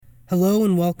Hello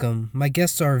and welcome. My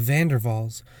guests are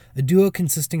Vandervalls, a duo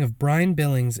consisting of Brian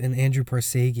Billings and Andrew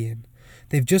Parsagian.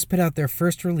 They've just put out their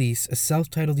first release, a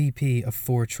self-titled EP of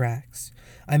 4 tracks.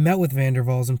 I met with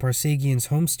Vandervalls in Parsagian's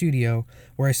home studio,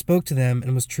 where I spoke to them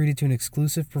and was treated to an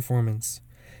exclusive performance.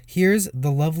 Here's The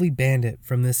Lovely Bandit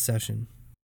from this session.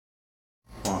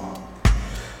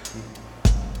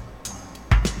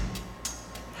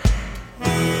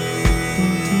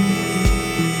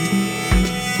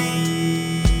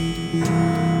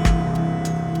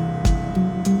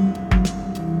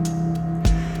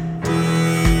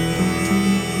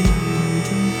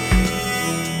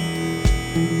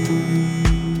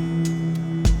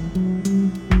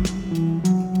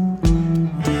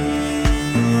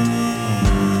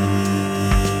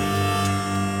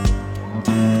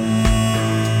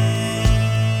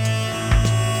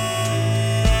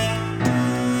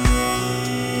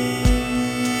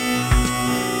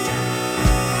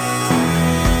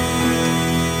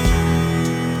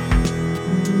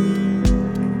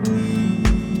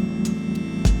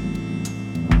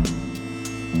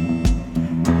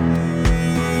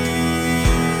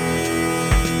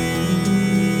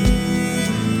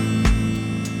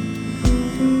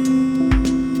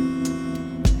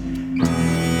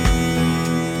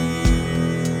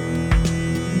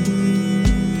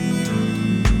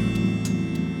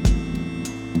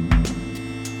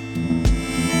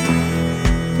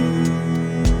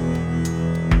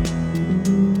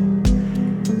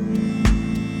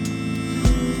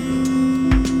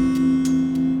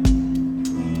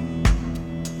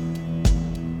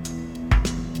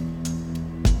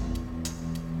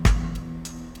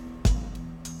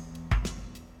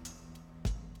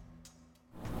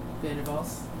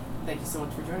 Vandervalls, thank you so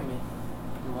much for joining me.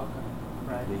 You're welcome.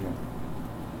 Right. Be here.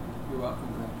 You're welcome,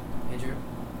 Greg. Andrew.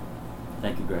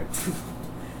 Thank you, Greg.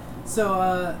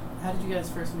 So, how did you guys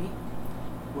first meet?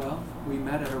 Well, we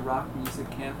met at a rock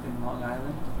music camp in Long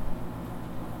Island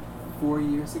 4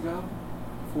 years ago.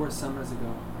 4 summers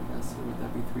ago, I guess. Or would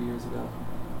that be 3 years ago?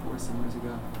 4 summers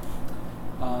ago.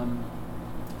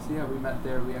 So yeah, we met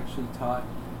there. We actually taught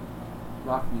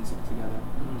rock music together.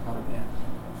 Mhm. Taught a band.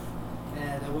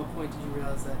 And at what point did you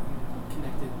realize that you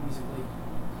connected musically?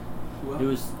 Well, It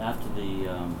was after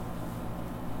the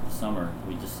summer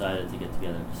we decided to get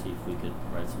together to see if we could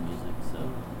write some music. So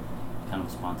kind of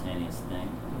a spontaneous thing,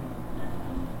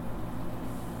 and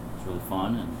it was really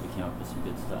fun, and we came up with some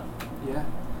good stuff. yeah.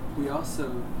 We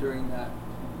also, during that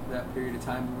period of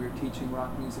time when we were teaching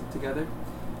rock music together,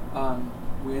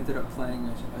 we ended up playing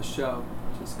a show,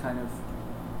 just kind of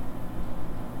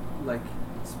like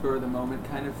spur of the moment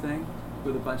kind of thing,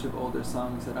 with a bunch of older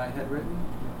songs that I had written,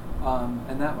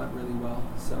 and that went really well.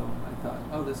 So I thought,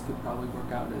 oh, this could probably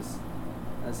work out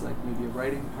as like maybe a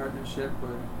writing partnership,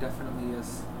 or definitely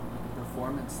as a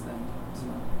performance thing. So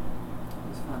it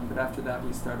was fun. But after that,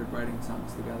 we started writing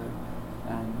songs together,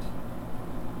 and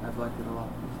I've liked it a lot.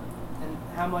 And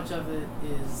how much of it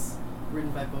is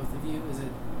written by both of you? Is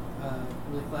it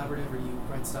really collaborative, or you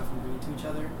write stuff and bring it to each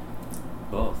other?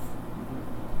 Both.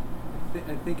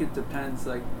 I think it depends.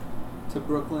 Like, To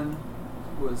Brooklyn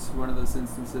was one of those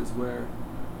instances where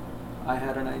I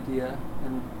had an idea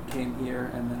and came here,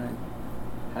 and then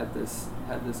I had this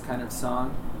kind of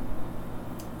song,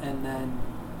 and then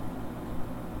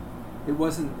it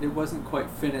wasn't quite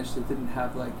finished. It didn't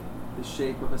have like the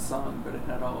shape of a song, but it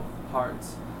had all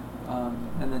parts.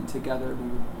 And then together we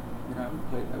would,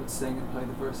 I would sing and play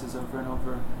the verses over and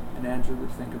over, and Andrew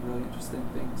would think of really interesting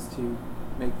things to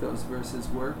make those verses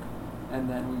work. And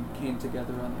then we came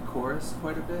together on the chorus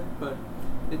quite a bit, but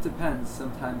it depends.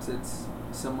 Sometimes it's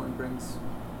someone brings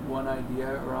one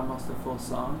idea or almost a full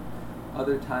song.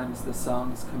 Other times the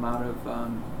songs come out of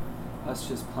us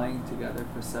just playing together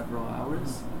for several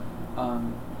hours.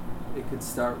 It could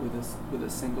start with a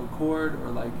single chord,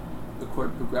 or like a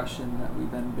chord progression that we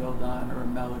then build on, or a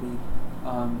melody.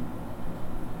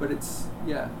 But it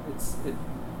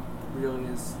really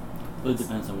is. Well, it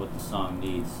depends on what the song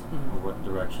needs, or what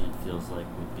direction it feels like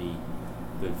would be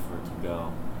good for it to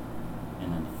go,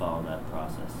 and then to follow that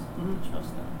process. Mhm.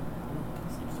 Trust that. It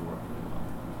seems to work really well.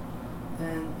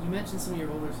 And you mentioned some of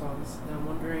your older songs, and I'm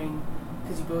wondering,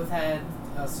 because you both had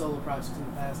solo projects in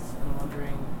the past, and I'm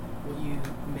wondering what you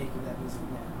make of that music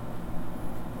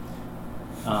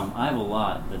now. I have a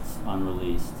lot that's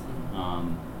unreleased.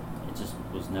 Mhm. It just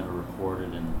was never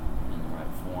recorded in the right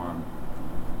form.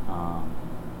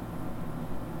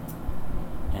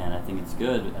 And I think it's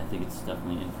good. I think it's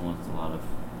definitely influenced a lot of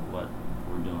what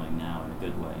we're doing now in a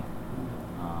good way.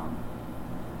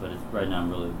 But right now,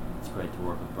 it's great to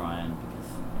work with Brian, because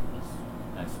he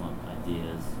has excellent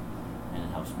ideas, and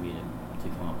it helps me to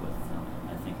come up with,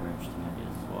 I think, are interesting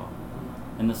ideas as well.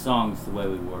 and the songs, the way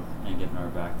we work, and given our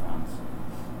backgrounds,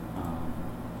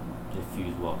 they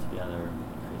fuse well together and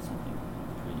create something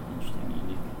pretty interesting and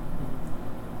unique.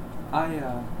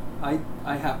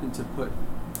 I happened to put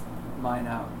mine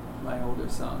out, my older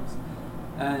songs,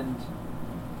 and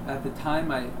at the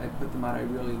time I put them out, I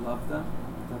really loved them.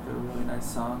 I thought they were really nice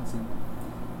songs, and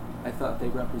I thought they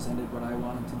represented what I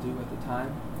wanted to do at the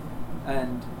time.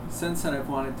 And since then I've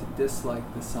wanted to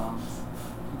dislike the songs,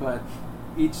 but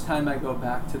each time I go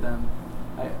back to them,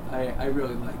 I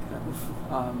really like them.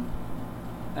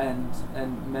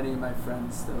 And many of my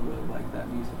friends still really like that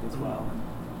music as well. And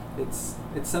it's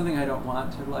something I don't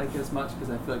want to like as much because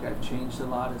I feel like I've changed a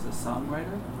lot as a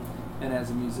songwriter and as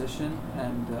a musician,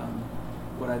 and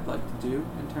what I'd like to do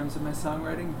in terms of my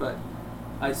songwriting, but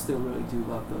I still really do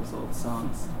love those old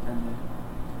songs, and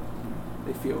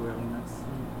they feel really nice.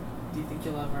 Do you think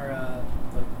you'll ever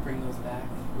like bring those back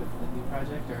with the new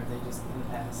project, or are they just in the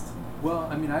past? Well,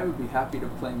 I mean, I would be happy to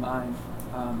play mine.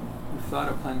 We've thought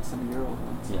of playing some of your old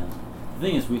ones. Yeah. The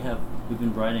thing is, we've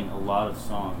been writing a lot of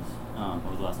songs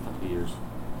over the last couple of years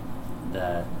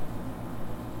that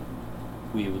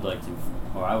we would like to,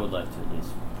 or I would like to at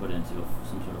least put into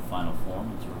some sort of final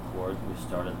form and to record. We've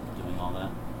started doing all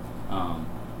that.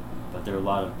 But there are a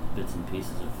lot of bits and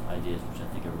pieces of ideas which I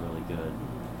think are really good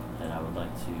that I would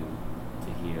like to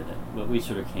hear, that what we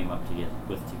sort of came up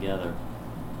together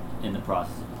in the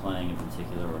process of playing in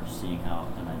particular, or seeing how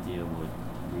an idea would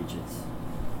reach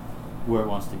where it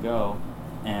wants to go,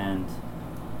 and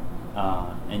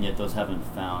yet those haven't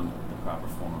found the proper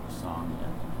form of a song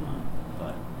yet.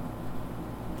 But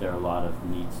there are a lot of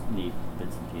neat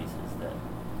bits and pieces that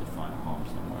could find a home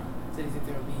somewhere. So do you think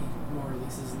there will be more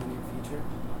releases in the near future?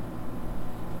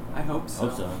 I hope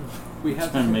so. We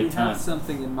have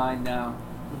something in mind now.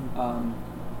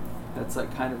 That's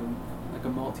like kind of like a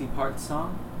multi-part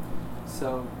song.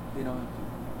 So,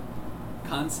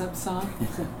 concept song,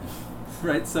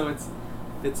 right? So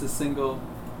it's a single,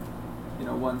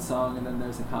 one song, and then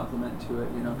there's a complement to it.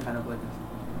 Kind of like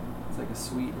it's like a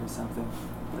suite or something,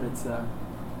 but it's a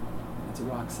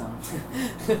rock song.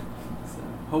 So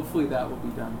hopefully that will be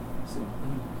done soon.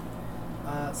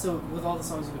 So with all the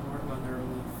songs you've been working on, there are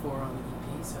only 4 on the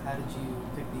EP. So how did you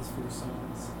pick these 4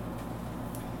 songs?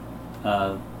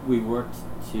 We worked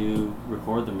to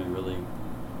record them. We really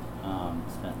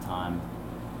spent time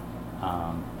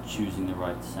choosing the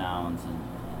right sounds and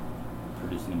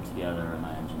producing them together, and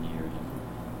I engineered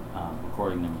and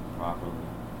recording them properly.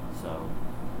 So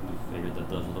we figured that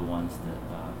those are the ones that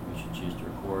we should choose to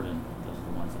record, and those are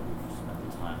the ones that we've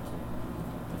spent the time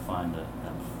to find that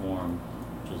form,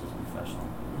 which is professional.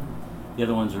 The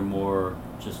other ones are more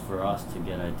just for us to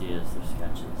get ideas. They're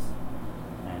sketches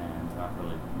and not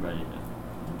really ready to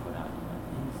put out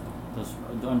yet. So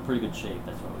those are in pretty good shape.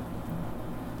 That's what we think.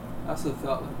 I also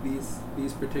felt like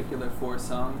these particular 4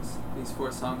 songs,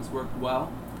 worked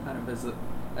well, kind of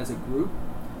as a group.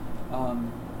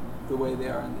 The way they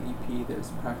are on the EP, there's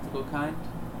Practical Kind,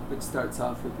 which starts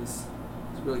off with this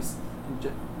really,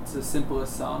 it's the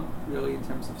simplest song, really, in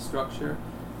terms of structure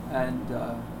and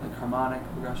like harmonic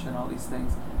progression, all these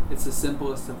things. It's the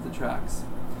simplest of the tracks,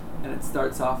 and it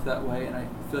starts off that way, and I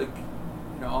feel like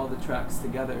all the tracks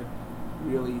together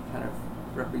really kind of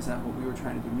represent what we were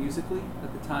trying to do musically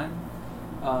at the time.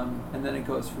 And then it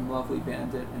goes from Lovely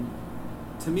Bandit, and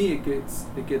to me it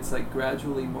gets like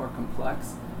gradually more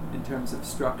complex in terms of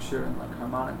structure and like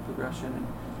harmonic progression, and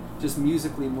just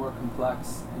musically more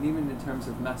complex, and even in terms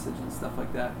of message and stuff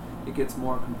like that, it gets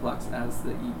more complex as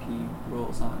the EP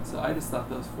rolls on. So I just thought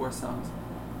those 4 songs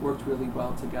worked really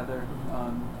well together.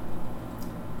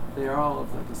 They are all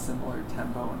of like a similar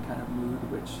tempo and kind of mood,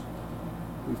 which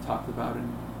we've talked about,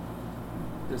 and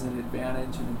there's an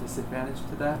advantage and a disadvantage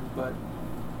to that, but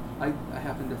I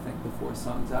happen to think the 4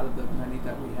 songs, out of the many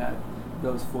that we had,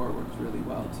 those 4 worked really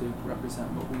well to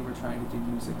represent what we were trying to do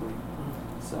musically.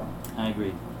 So I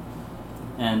agree.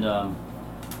 And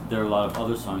there are a lot of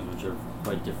other songs which are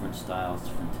quite different styles,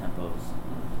 different tempos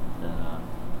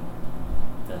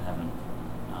that haven't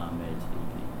made it to the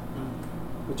EP.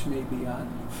 Which may be on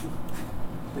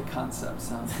the concept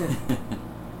song.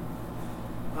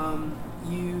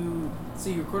 You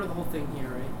recorded the whole thing here,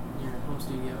 right? In your home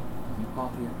studio.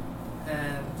 All here.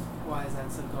 And why is that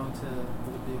instead of going to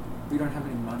the big? We don't have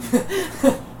any money.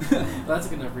 Well, that's a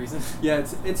good enough reason. Yeah,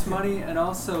 it's money, and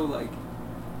also like,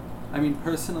 I mean,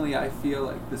 personally, I feel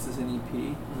like this is an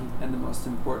EP, and the most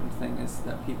important thing is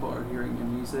that people are hearing your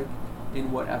music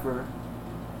in whatever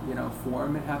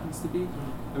form it happens to be.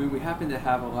 I mean, we happen to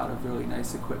have a lot of really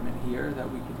nice equipment here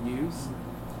that we could use.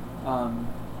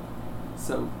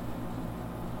 So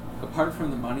apart from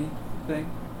the money thing,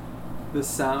 the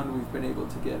sound we've been able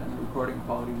to get and the recording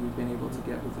quality we've been able to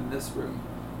get within this room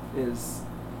is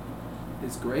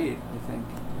great, I think.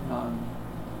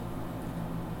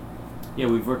 Yeah,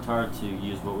 we've worked hard to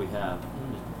use what we have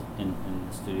in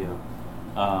the studio.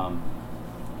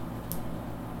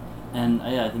 And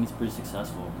yeah, I think it's pretty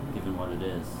successful given what it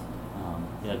is.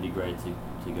 Yeah, it'd be great to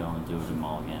go and do it in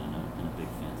Mall again in a big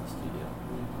fancy studio.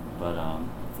 But I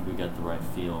think we got the right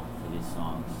feel for these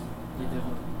songs. Yeah,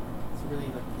 definitely. It's a really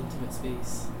like intimate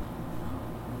space.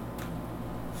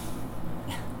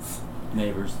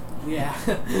 Neighbors. Yeah.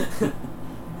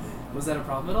 Was that a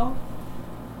problem at all?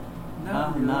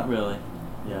 Not really.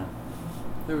 Yeah.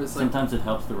 There was sometimes it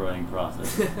helps the writing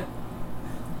process.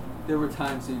 There were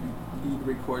times you'd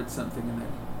record something and there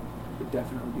would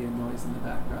definitely be a noise in the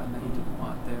background that you didn't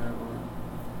want there, or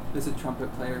there's a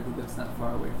trumpet player who lives not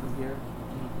far away from here.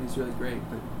 He's really great,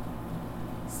 but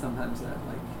sometimes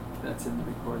that's in the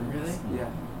recordings. Really?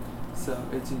 Yeah. So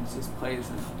it just plays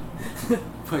and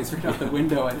plays right out the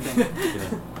window, I think.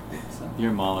 Yeah. So.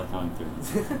 Your Mahler coming through.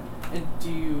 And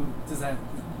does that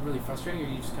really frustrate you, or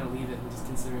you just kind of leave it and just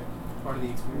consider it part of the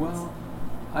experience? Well,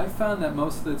 I found that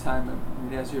most of the time,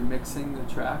 as you're mixing the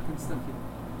track and stuff,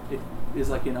 it is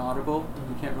like inaudible.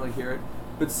 You can't really hear it.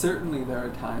 But certainly there are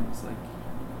times, like,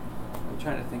 I'm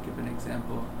trying to think of an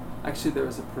example. Actually, there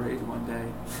was a parade one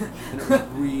day, and it was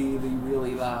really,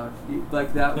 really loud.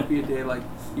 Like, that would be a day, like,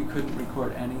 you couldn't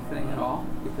record anything at all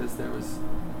because there was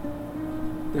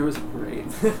a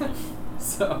parade.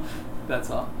 So, that's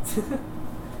all.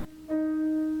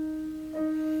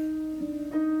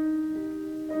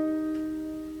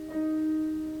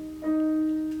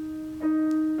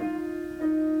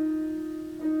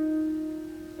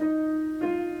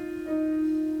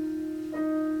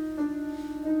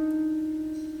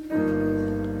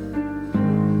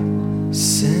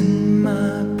 Send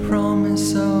my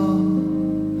promise all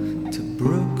to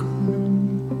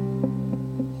Brooklyn,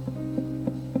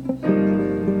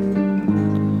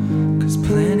 'cause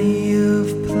plenty of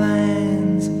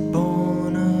plans are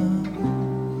born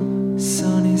of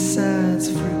Sunnyside's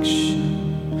friction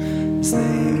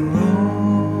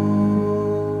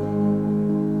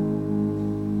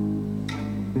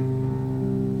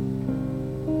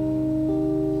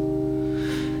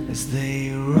as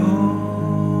they roll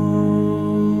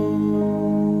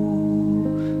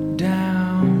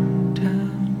downtown.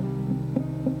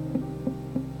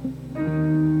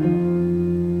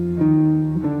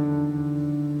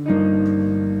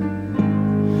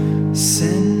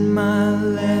 Send my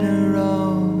letter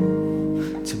off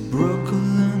to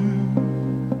Brooklyn,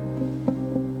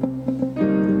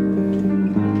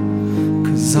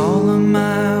 'cause all of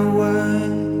my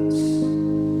words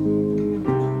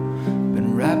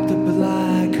been wrapped up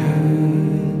like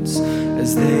hurts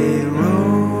as they roll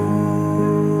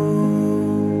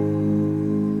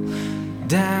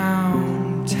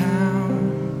downtown,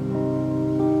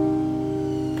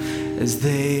 as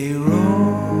they roll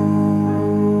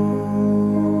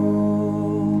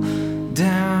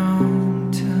downtown.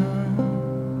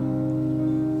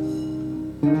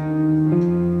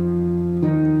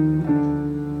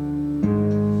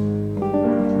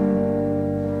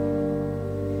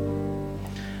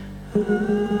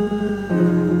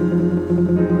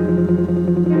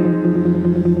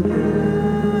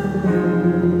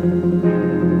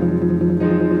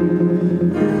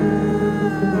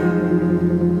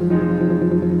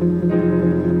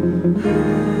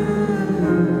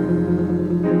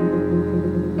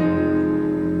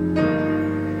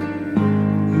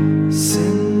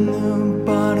 Send the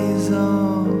bodies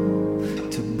all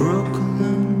to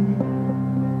Brooklyn,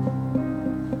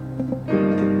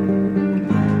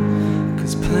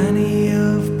 'cause plenty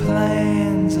of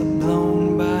plans are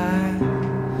blown by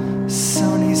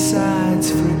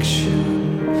Sunnyside's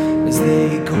friction as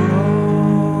they grow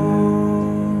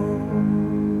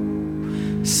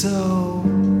so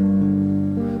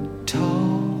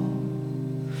tall,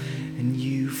 and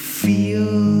you feel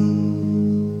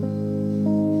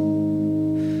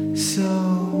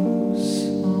so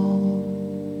small.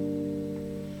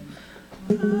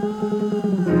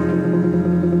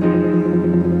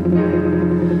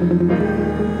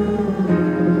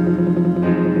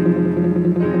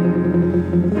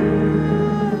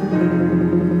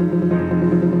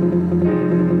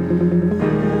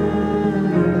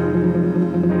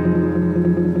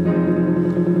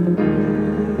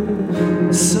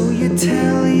 So you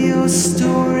tell your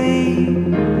story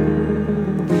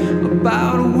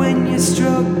about when you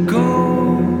struck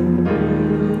gold,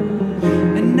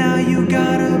 and now you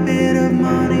got a bit of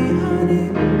money, honey.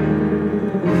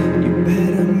 You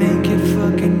better make it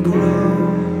fucking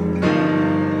grow.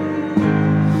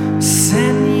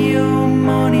 Send your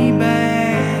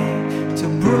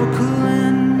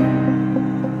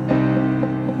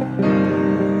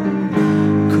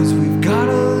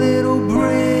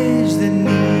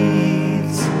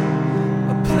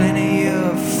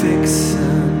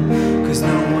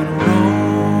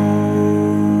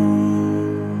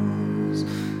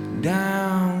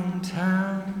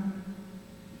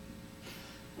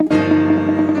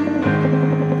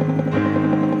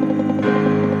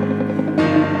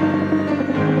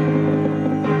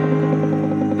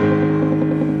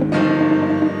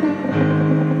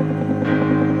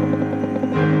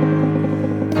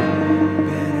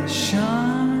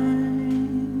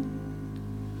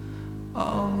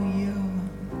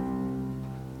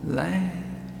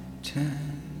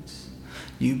lanterns.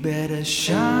 You better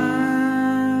shine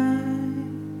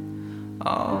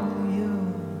all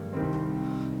your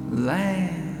lanterns.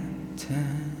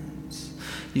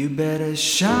 You better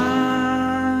shine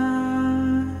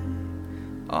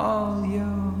all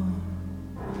your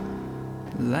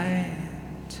lanterns.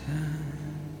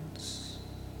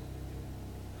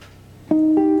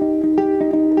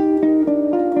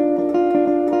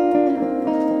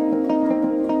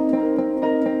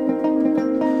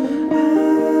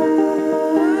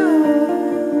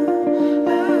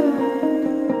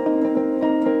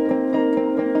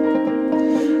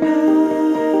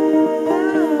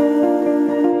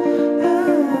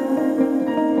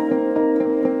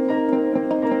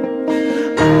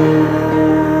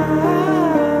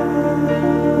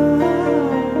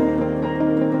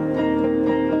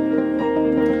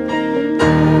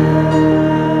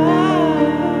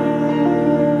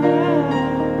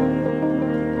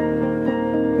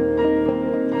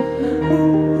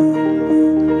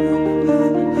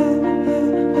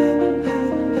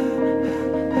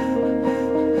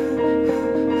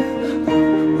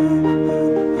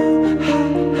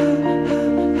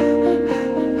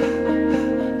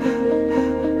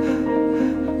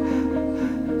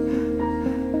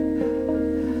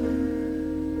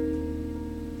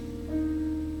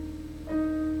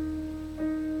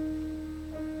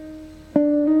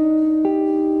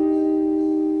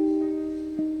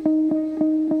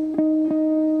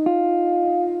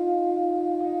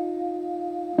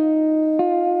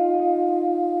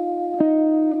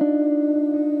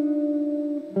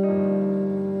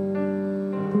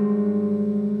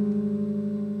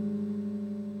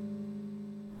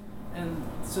 And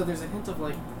so there's a hint of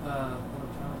like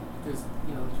electronic. There's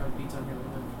electronic beats on here a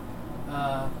little bit.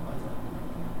 Why is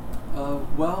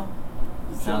that? Well,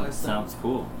 Sounds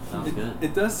cool. Sounds good.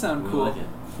 It does sound We cool. like it.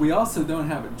 We also don't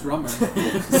have a drummer,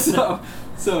 so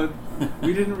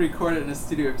we didn't record it in a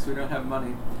studio because we don't have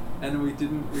money, and we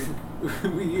didn't.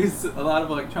 We used a lot of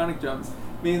electronic drums,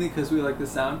 mainly because we like the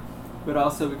sound, but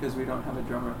also because we don't have a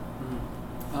drummer.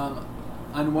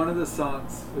 On one of the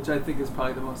songs, which I think is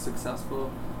probably the most successful,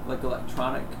 like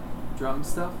electronic drum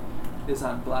stuff, is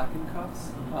on Black and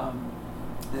Cuffs.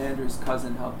 And Andrew's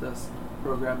cousin helped us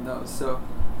program those. So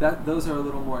those are a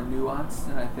little more nuanced,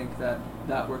 and I think that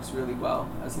works really well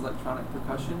as electronic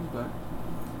percussion. But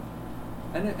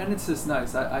and it's just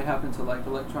nice. I happen to like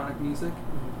electronic music,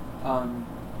 and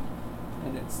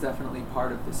it's definitely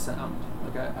part of the sound.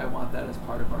 Like I want that as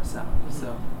part of our sound.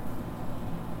 So.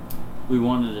 We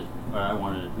wanted it, or I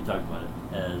wanted it, we talked about it,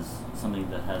 as something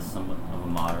that has somewhat of a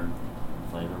modern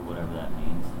flavor, whatever that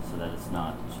means, so that it's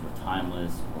not sort of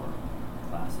timeless or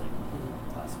classic,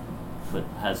 but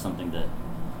has something that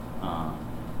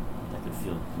that could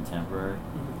feel contemporary.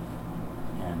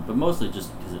 But mostly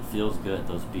just because it feels good.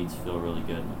 Those beats feel really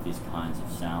good with these kinds of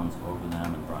sounds over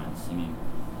them, and Brian singing,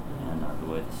 and the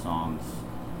way the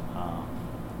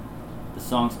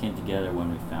songs came together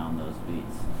when we found those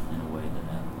beats in a way that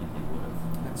I don't think they would have.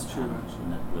 That's true, actually.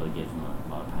 And that really gave them a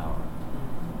lot of power.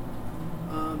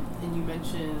 And you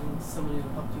mentioned somebody who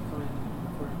helped you come in and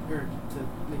record, or to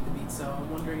make the beats. So I'm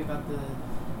wondering about the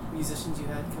musicians you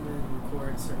had come in and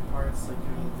record certain parts, like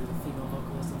there's a female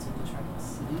vocalist on some of the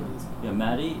tracks. Yeah,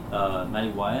 Maddie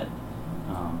Wyatt,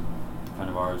 a friend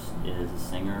of ours, is a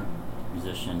singer,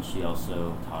 musician. She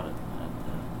also taught at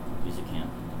the music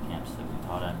camps that we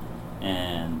taught at,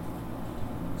 and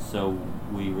so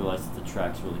we realized that the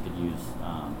tracks really could use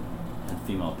had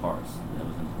female parts. That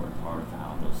was an important part of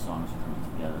how those songs were coming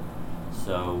together.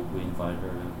 So we invited her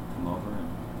to come over, and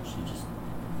she just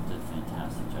did a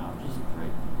fantastic job. She's a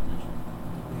great musician.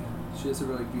 Yeah, she has a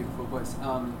really beautiful voice.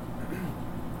 And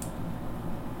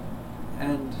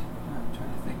I'm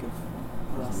trying to think of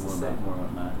what else to say. More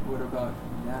about Matt. What about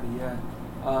Maddie? Yeah.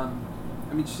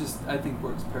 I mean, she just, I think,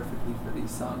 works perfectly for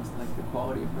these songs, like the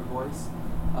quality of her voice.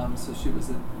 So she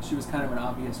was kind of an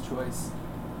obvious choice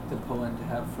to pull in to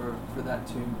have for that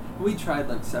tune. We tried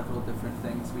like several different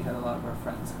things. We had a lot of our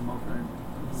friends come over and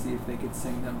see if they could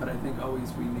sing them, but I think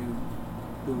always we knew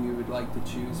who we would like to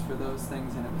choose for those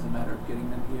things, and it was a matter of getting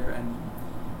them here. And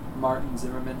Martin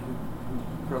Zimmerman,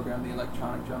 who programmed the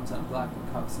electronic drums on Black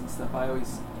and Cuffs and stuff,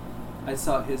 I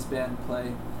saw his band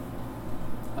play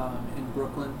in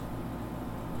Brooklyn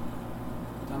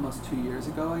almost 2 years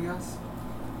ago, I guess.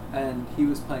 And he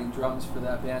was playing drums for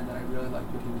that band, and I really liked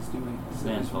what he was doing. His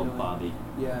band's called Bobby.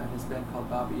 Yeah, his band called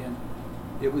Bobby, and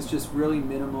it was just really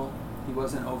minimal. He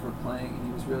wasn't overplaying, and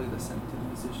he was really listening to the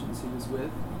musicians he was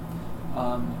with.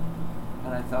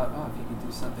 And I thought, if he could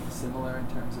do something similar in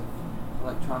terms of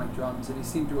electronic drums, and he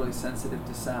seemed really sensitive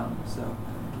to sound, so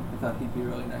I thought he'd be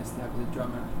really nice to have as a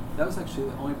drummer. That was actually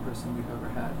the only person we've ever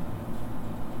had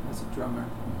as a drummer.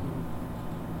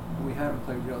 And we had him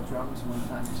play real drums one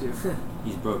time too.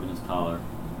 He's broken his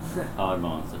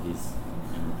collarbone, so he's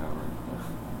in recovery.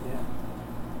 Yeah.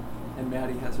 And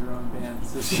Maddie has her own band,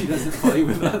 so she doesn't play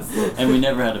with us. And we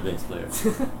never had a bass player.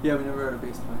 Yeah, we never had a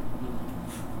bass player.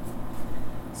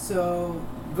 So,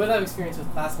 you both have experience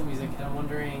with classical music, and I'm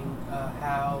wondering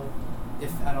how,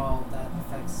 if at all, that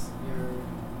affects your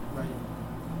writing.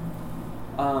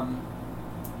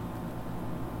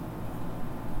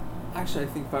 Actually, I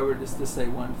think if I were just to say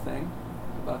one thing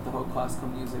about the whole classical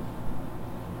music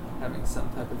having some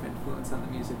type of influence on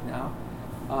the music now,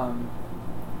 I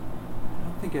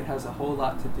don't think it has a whole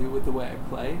lot to do with the way I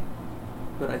play,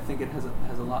 but I think it has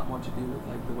a lot more to do with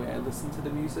like the way I listen to the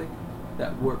music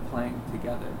that we're playing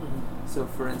together. Mm-hmm. So,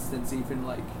 for instance, even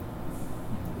like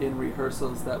in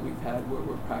rehearsals that we've had where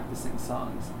we're practicing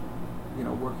songs, you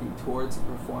know, working towards a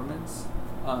performance.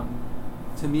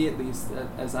 To me, at least,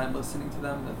 as I'm listening to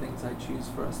them, the things I choose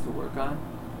for us to work on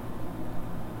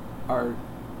are,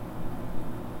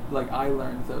 like, I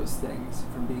learned those things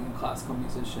from being a classical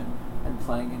musician and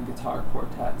playing in guitar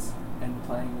quartets and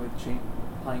playing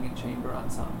in chamber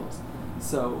ensembles.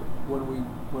 So when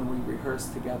we rehearse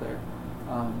together,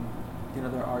 you know,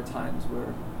 there are times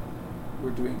where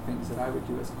we're doing things that I would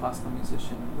do as a classical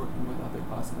musician, working with other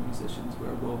classical musicians,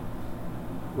 where we'll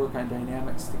work on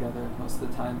dynamics together. Most of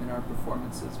the time in our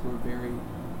performances, we're very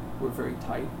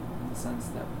tight in the sense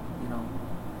that, you know,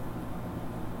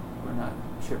 we're not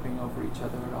tripping over each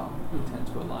other at all. We tend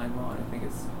to align well, and I think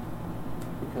it's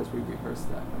because we rehearse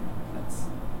that way.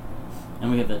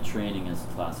 And we have that training as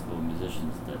classical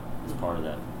musicians that is part of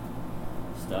that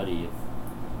study of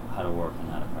how to work and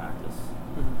how to practice,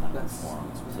 how to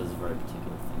perform. So it's a very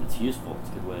particular thing. It's useful. It's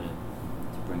a good way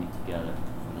to bring it together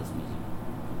for this music.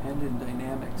 And in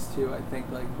dynamics too. I think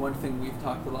like one thing we've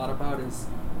talked a lot about is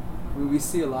we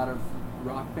see a lot of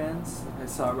rock bands. I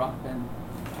saw a rock band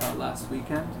last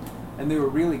weekend, and they were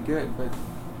really good, but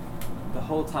the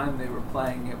whole time they were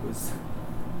playing, it was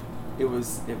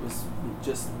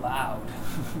just loud,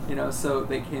 you know. So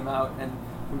they came out, and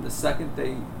from the second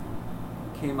they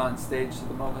came on stage to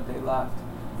the moment they left,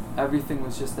 everything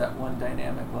was just at one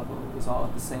dynamic level. It was all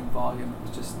at the same volume. It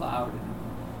was just loud, and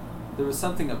there was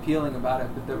something appealing about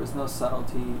it, but there was no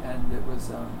subtlety, and it was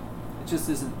it just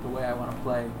isn't the way I want to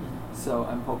play. So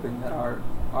I'm hoping that our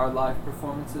live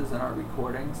performances and our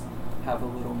recordings have a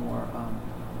little more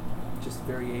just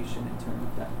variation in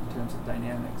terms of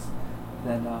dynamics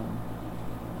than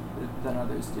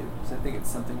others do. Because I think it's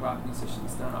something rock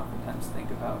musicians don't oftentimes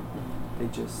think about. They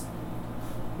just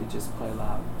play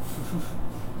loud.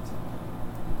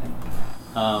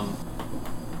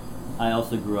 I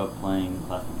also grew up playing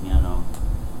classical piano,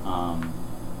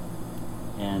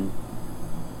 and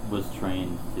was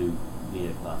trained to be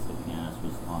a classical pianist.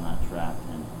 Was on that track,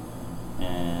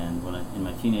 and when in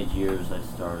my teenage years I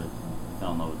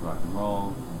fell in love with rock and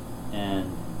roll,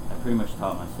 and I pretty much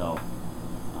taught myself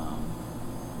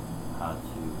how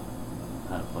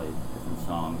to play different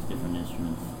songs, different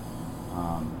instruments.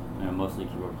 I'm mostly a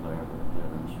keyboard player, but I play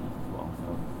other instruments as well. So,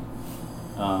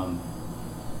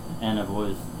 and I've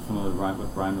always,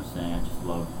 what Brian was saying, I just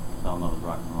fell in love with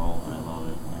rock and roll, and I love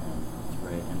it, and it's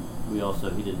great. And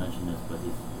he did mention this, but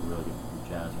he's a really good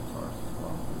jazz guitarist as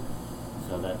well.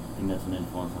 So I think that's an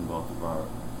influence on both of our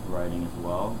writing as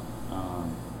well.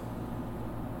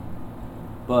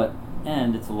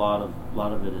 And it's a lot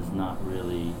of it is not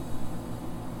really.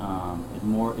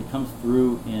 It comes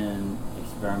through in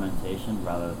experimentation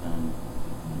rather than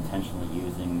intentionally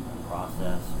using a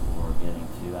process or getting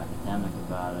too academic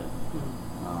about it.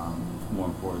 It's more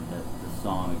important that the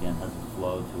song again has a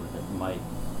flow to it that might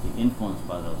be influenced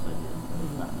by those ideas, but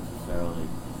it's not necessarily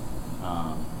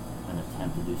an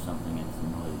attempt to do something in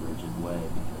some really rigid way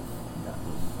because that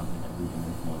was something that we've been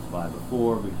influenced by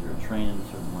before because we were trained in a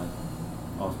certain way.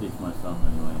 I'll speak for myself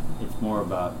anyway. It's more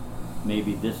about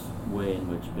maybe this way in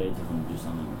which Beethoven would do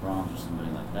something with Brahms or somebody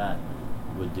like that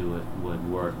would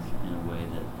work in a way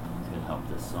that could help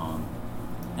this song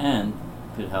and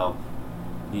could help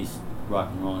these rock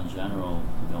and roll in general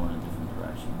go in a different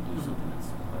direction, do something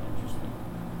that's quite interesting.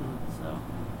 So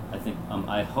I think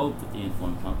I hope that the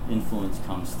influence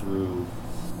comes through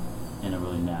in a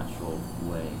really natural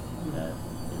way that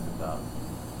is about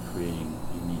creating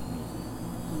unique music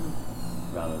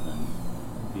rather than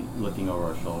looking over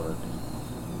our shoulder at things.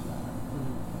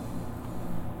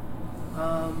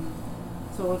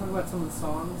 So I want to talk about some of the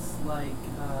songs, like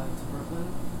To Brooklyn,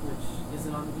 which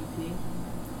isn't on the EP.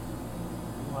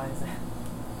 Why is that?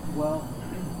 Well,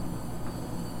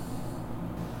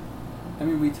 I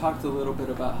mean, we talked a little bit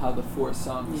about how the 4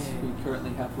 songs Yeah. we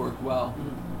currently have work well.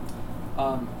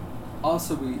 Mm-hmm.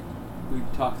 Also, we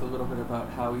talked a little bit about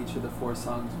how each of the 4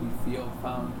 songs we feel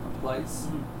found a place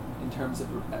Mm-hmm. in terms of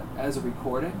as a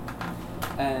recording,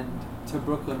 and to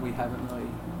Brooklyn we haven't really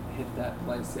hit that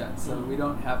place yet, so Mhm. we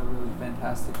don't have a really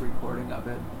fantastic recording of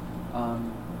it.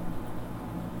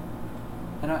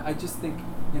 And I just think,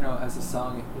 as a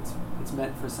song, it's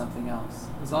meant for something else.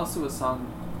 It's also a song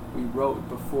we wrote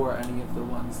before any of the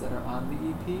ones that are on the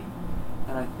EP,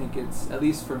 and I think it's, at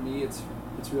least for me, it's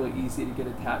really easy to get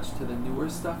attached to the newer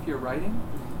stuff you're writing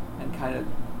and kind of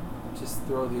just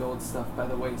throw the old stuff by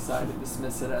the wayside and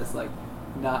dismiss it as like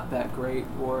not that great,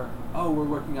 or we're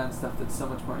working on stuff that's so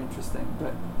much more interesting.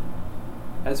 But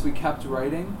as we kept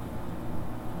writing,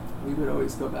 we would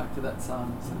always go back to that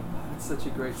song. It's like, that's such a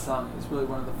great song. It was really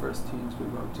one of the first tunes we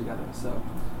wrote together. So,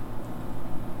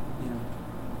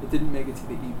 it didn't make it to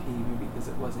the EP maybe because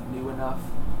it wasn't new enough.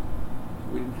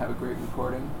 We didn't have a great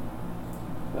recording,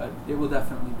 but it will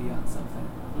definitely be on something.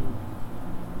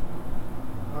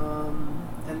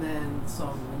 And then the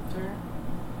song Winter,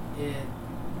 it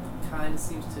kind of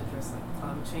seems to address like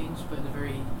climate change, but in a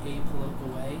very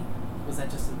apolitical way. Was that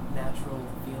just a natural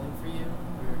feeling for you,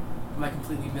 or am I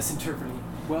completely misinterpreting it?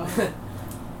 Well,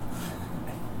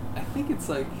 I think it's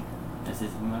like, Can I say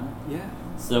something about it? yeah.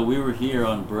 So we were here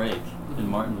on break, and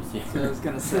Martin was here. So I was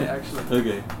gonna say actually.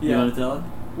 Okay. You Yeah. want to tell it?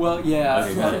 Well, yeah.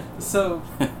 Okay, got it. So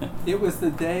it was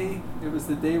the day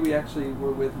we actually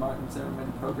were with Martin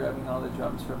Zimmerman programming all the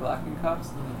drums for Black and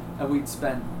Cups, and we'd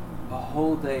spent a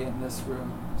whole day in this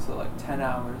room, so like 10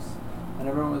 hours, and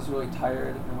everyone was really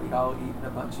tired, and we'd all eaten a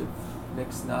bunch of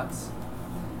mixed nuts,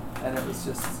 and it was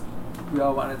just, we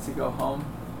all wanted to go home.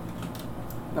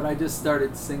 But I just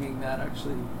started singing that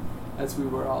actually as we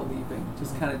were all leaving,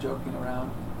 just kind of joking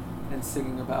around and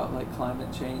singing about like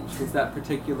climate change, because that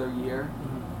particular year,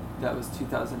 that was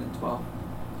 2012,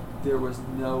 there was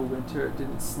no winter. It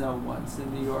didn't snow once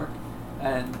in New York,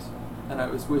 and I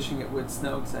was wishing it would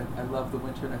snow because I love the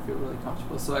winter and I feel really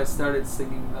comfortable. So I started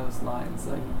singing those lines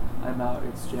like, I'm out,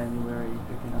 it's January,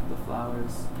 picking up the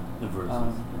flowers. The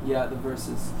verses. Yeah, the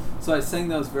verses. So I sang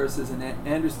those verses, and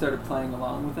Andrew started playing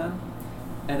along with them,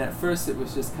 and at first it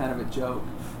was just kind of a joke,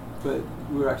 but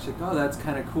we were actually like, oh, that's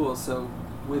kind of cool. So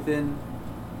within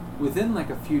like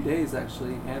a few days,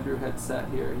 actually, Andrew had sat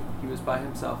here. He was by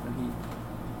himself, and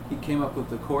he came up with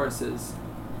the choruses,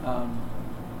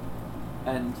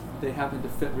 and they happened to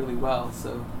fit really well.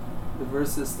 So the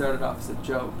verses started off as a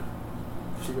joke,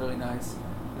 which is really nice,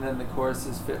 and then the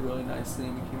choruses fit really nicely,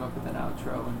 and we came up with an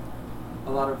outro and a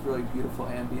lot of really beautiful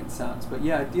ambient sounds. But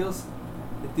yeah, it deals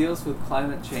with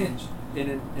climate change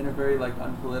in a very like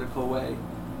unpolitical way.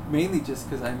 Mainly just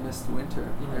because I missed winter.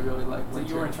 I really like So winter.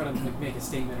 you weren't trying to like, make a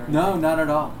statement or anything? No, not at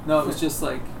all. No, it was just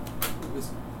like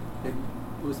it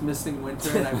was missing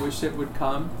winter, and I wish it would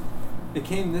come. It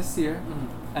came this year,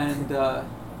 and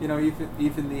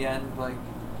even the end, like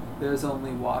there's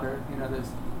only water.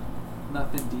 There's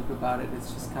nothing deep about it.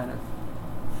 It's just kind of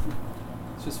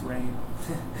it's just rain.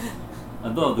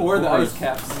 Although the Or the chorus- ice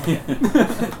caps.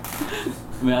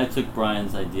 I mean, I took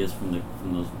Brian's ideas from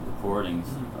those recordings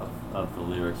of the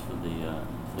lyrics for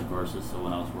the verses. So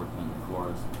when I was working on the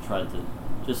chorus, I tried to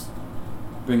just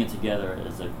bring it together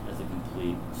as a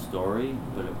complete story,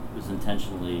 but it was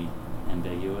intentionally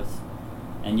ambiguous,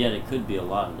 and yet it could be a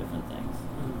lot of different things,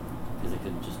 because it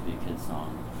could just be a kid's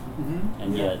song,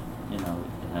 and yet it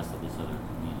has all these other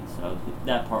meanings. So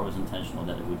that part was intentional,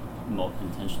 that it would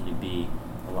intentionally be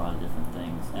a lot of different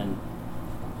things, and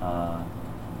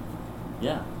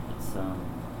it's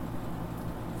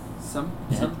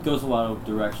it goes a lot of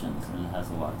directions, and it has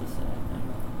a lot to say, I think.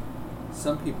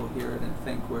 Some people hear it and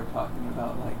think we're talking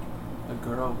about like a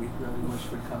girl we really wish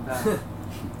would come back.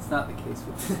 It's not the case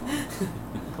with this one.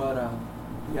 But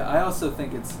I also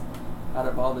think it's, out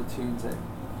of all the tunes that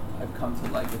I've come to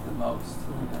like it the most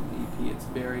on the EP, it's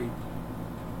very,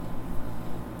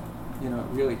 it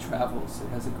really travels. It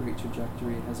has a great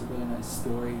trajectory. It has a really nice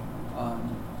story.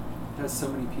 It has so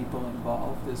many people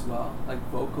involved as well, like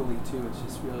vocally too. It's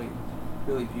just really,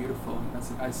 really beautiful.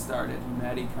 It's like I started, and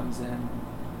Maddie comes in,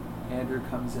 Andrew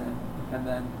comes in, and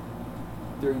then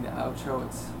during the outro,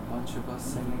 it's a bunch of us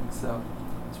singing. So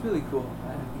it's really cool.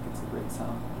 I think it's a great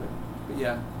song. But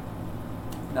yeah,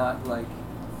 not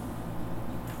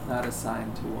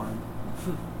assigned to one,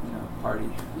 party.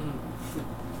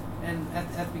 And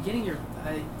at the beginning,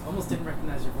 I almost didn't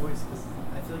recognize your voice because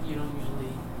I feel like you don't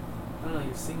usually. I don't know.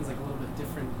 Your singing's like a little bit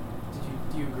different.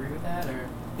 Do you agree with that, or?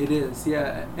 It is,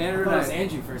 yeah. Andrew I thought it was and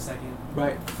Andrew for a second.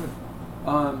 Right.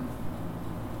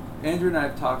 Andrew and I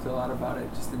have talked a lot about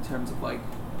it, just in terms of like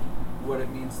what it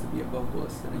means to be a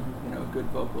vocalist and a good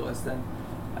vocalist. And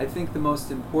I think the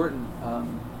most important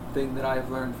thing that I've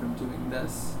learned from doing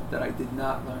this, that I did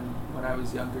not learn when I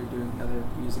was younger doing the other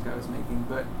music I was making,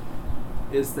 but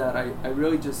is that I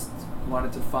really just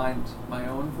wanted to find my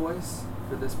own voice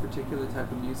for this particular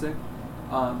type of music,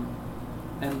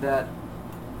 and that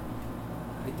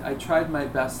I tried my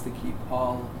best to keep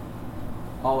all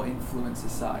influence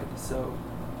aside. So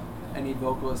any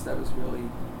vocalist I was really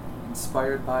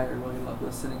inspired by or really loved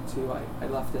listening to, I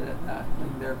left it at that.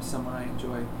 Like, they're someone I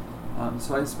enjoy.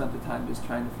 So I spent the time just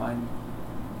trying to find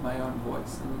my own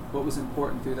voice. And what was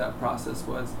important through that process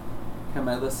was, can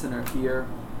my listener hear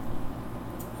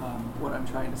what I'm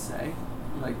trying to say?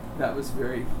 Like, that was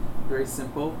very, very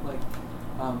simple. Like,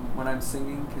 when I'm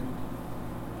singing, can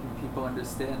people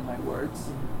understand my words?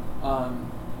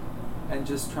 And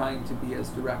just trying to be as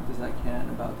direct as I can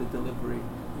about the delivery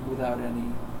without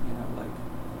any,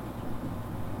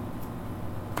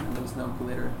 there's no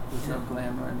glitter, there's no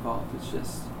glamour involved. It's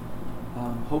just,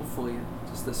 hopefully,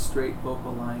 just a straight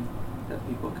vocal line that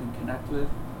people can connect with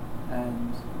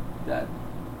and that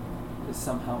is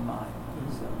somehow mine.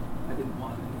 So I didn't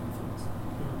want any influence.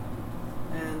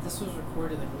 And this was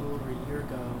recorded like a little over a year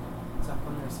ago. So how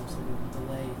come there's such a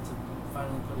delay to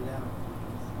finally put it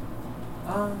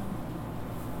out?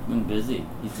 Been busy.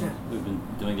 We've been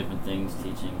doing different things,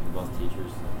 teaching. We're both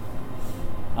teachers.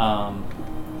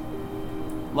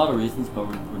 A lot of reasons, but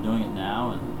we're doing it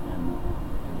now, and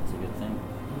it's a good thing.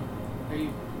 Are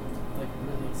you like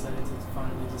really excited to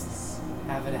finally just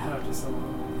have it out just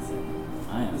alone?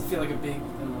 I am. Does it feel like a big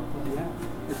envelope? Yeah,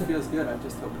 it feels good. I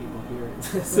just hope people hear it.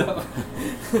 So,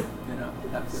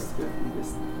 that feels good.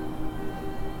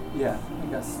 I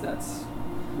guess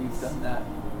we've done that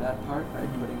part, right?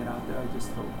 Putting it out there. I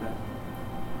just hope that,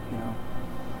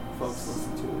 folks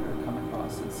listen to it or come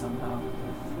across it somehow,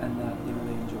 and that, they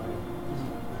enjoy it.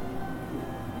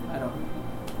 I don't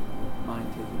mind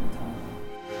taking the time.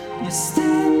 You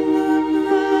stand up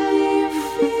while you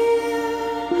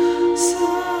feel so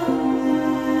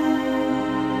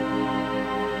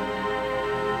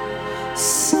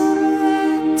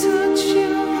sunlight touch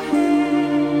your hair,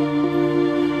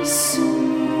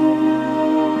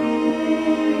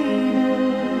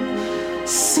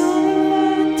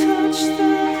 sunlight touch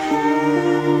the hair.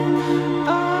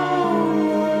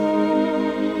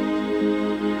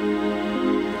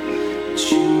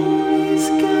 Julie's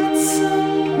got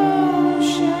some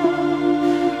motion,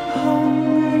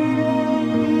 hungry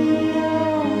like the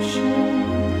ocean.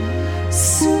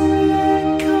 Sunlight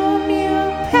calm your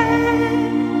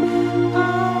pain, no.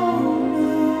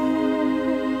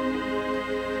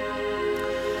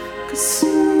 'Cause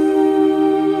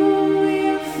soon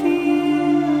you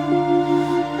feel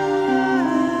alive.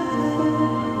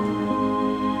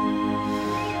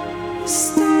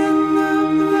 Stand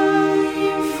up like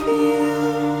you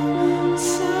feel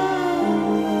so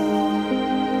low.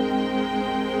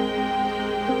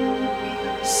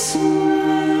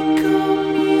 Sunlight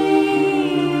calm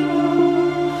you,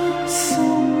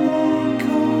 sunlight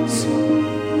calms you.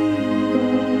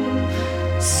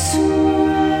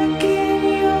 Sunlight get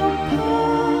your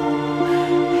palm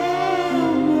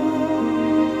hammer.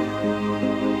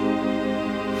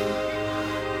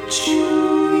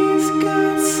 Julie's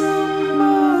got some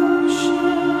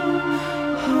motion,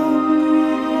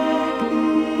 hungry like the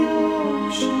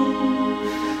ocean.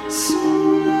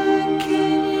 Sunlight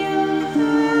can your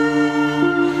hand.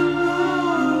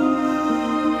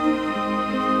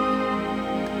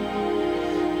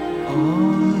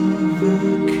 Oliver,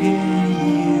 can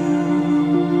you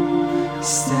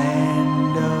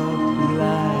stand up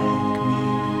like me?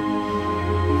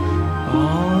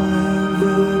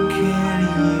 Oliver, can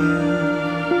you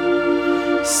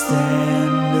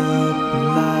stand up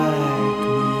like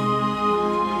me?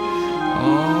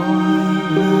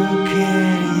 Oliver,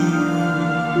 can you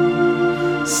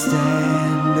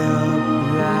stand up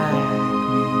like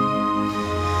me?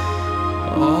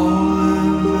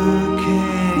 Oliver,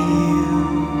 can you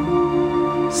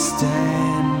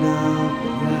stand up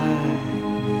like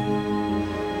me?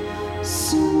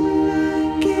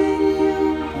 Sunlight get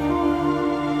your palm,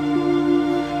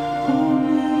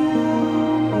 only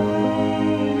a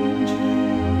angel.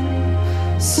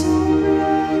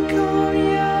 Sunlight calm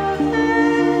your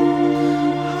hand,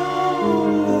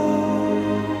 hollow.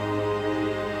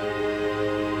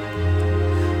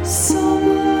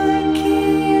 Sunlight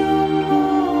keep your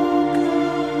mocha,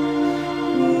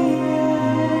 me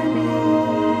and the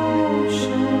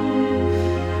ocean.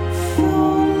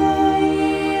 Fall like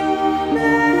your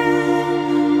man.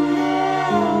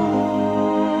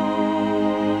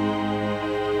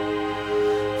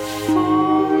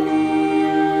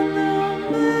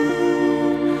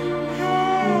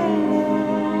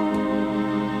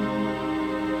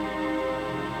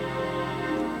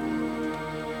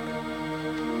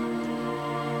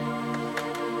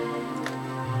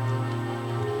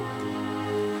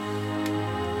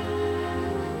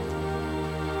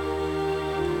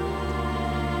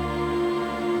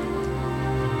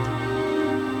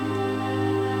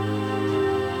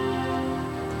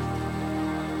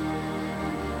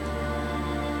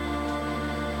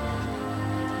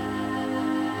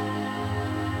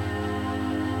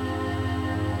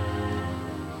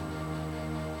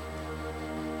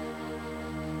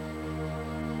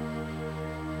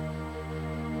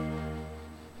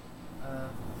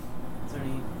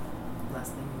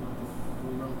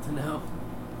 to know.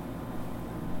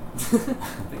 I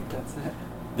think that's it.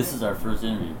 This is our first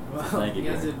interview. Well, So thank you,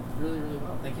 guys Gary. did really, really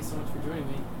well. Thank you so much for joining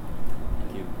me.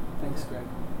 Thank you. Thanks, Greg.